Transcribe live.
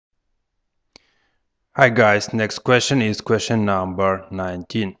Hi guys, next question is question number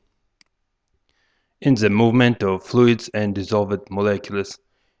 19. In the movement of fluids and dissolved molecules,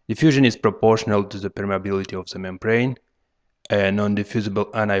 diffusion is proportional to the permeability of the membrane. A non-diffusible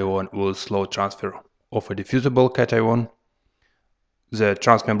anion will slow transfer of a diffusible cation. The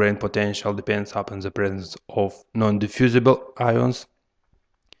transmembrane potential depends upon the presence of non-diffusible ions.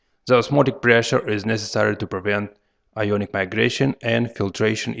 The osmotic pressure is necessary to prevent ionic migration, and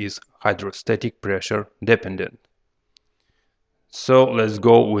filtration is hydrostatic pressure dependent. So let's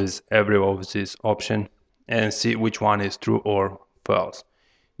go with every of these options and see which one is true or false.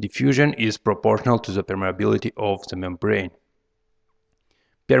 Diffusion is proportional to the permeability of the membrane.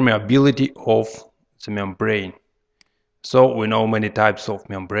 Permeability of the membrane. So we know many types of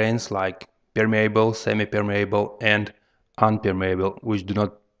membranes like permeable, semi-permeable and unpermeable, which do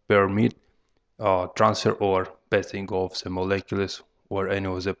not permit transfer or passing of the molecules or any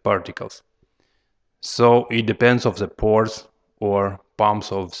of the particles. So it depends on the pores or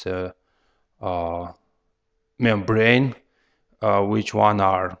pumps of the membrane, which one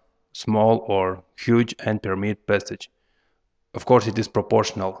are small or huge and permit passage. Of course, it is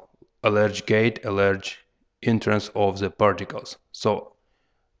proportional. A large gate, a large entrance of the particles. So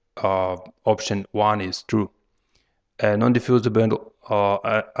option 1 is true. A non-diffusible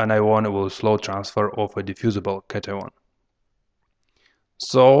anion will slow transfer of a diffusible cation.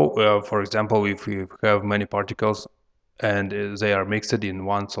 So, for example, if we have many particles and they are mixed in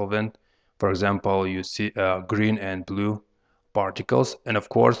one solvent, for example, you see green and blue particles, and of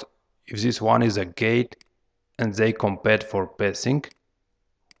course, if this one is a gate and they compete for passing,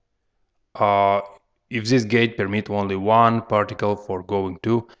 if this gate permit only one particle for going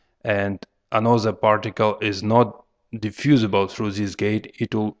to, and another particle is not diffusible through this gate,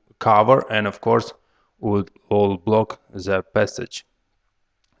 it will cover and of course will block the passage.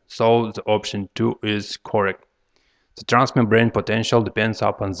 So the option 2 is correct. The transmembrane potential depends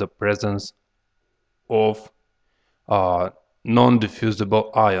upon the presence of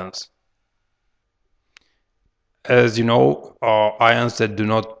non-diffusible ions. As you know, ions that do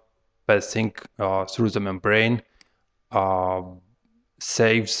not passing through the membrane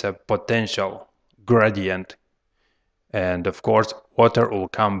saves a potential gradient, and of course water will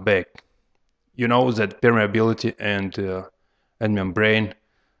come back. You know that permeability and membrane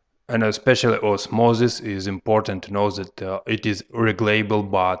and especially osmosis is important to know that it is regulable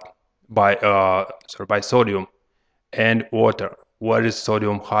by sodium and water. Where is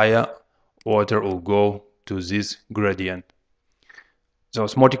sodium higher, water will go to this gradient. The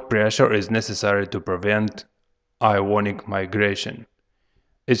osmotic pressure is necessary to prevent ionic migration.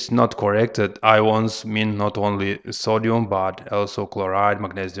 It's not correct that ions mean not only sodium but also chloride,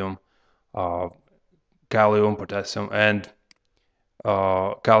 magnesium, calcium, potassium, and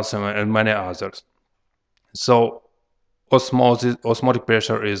calcium and many others. So osmotic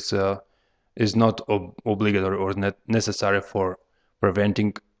pressure is not obligatory or necessary for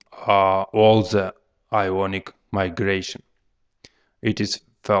preventing all the ionic migration. It is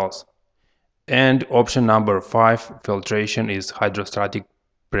false. And option number 5, filtration is hydrostatic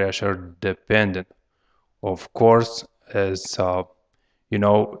pressure dependent. Of course, as you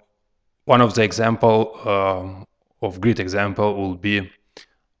know, one of the example of great example will be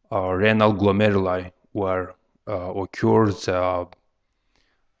renal glomeruli, where occurs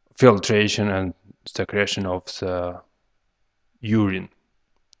filtration and secretion of the urine.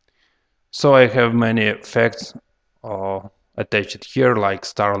 So I have many facts attached here, like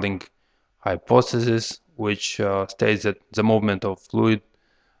Starling hypothesis, which states that the movement of fluid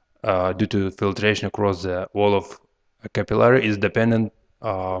due to filtration across the wall of a capillary is dependent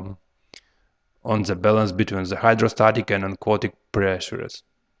on the balance between the hydrostatic and aquatic pressures.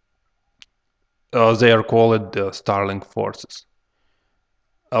 They are called Starling forces.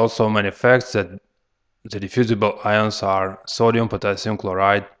 Also many facts that the diffusible ions are sodium, potassium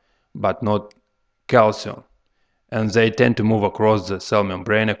chloride, but not calcium, and they tend to move across the cell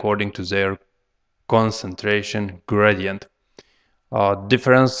membrane according to their concentration gradient.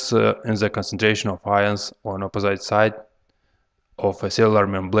 Difference in the concentration of ions on opposite side of a cellular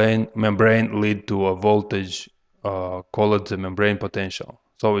membrane lead to a voltage called the membrane potential.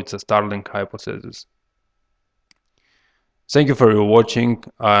 So it's a Starling hypothesis. Thank you for your watching,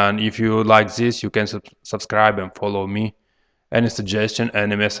 and if you like this, you can subscribe and follow me. Any suggestion,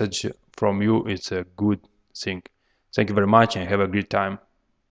 any message from you, it's a good thing. Thank you very much and have a great time.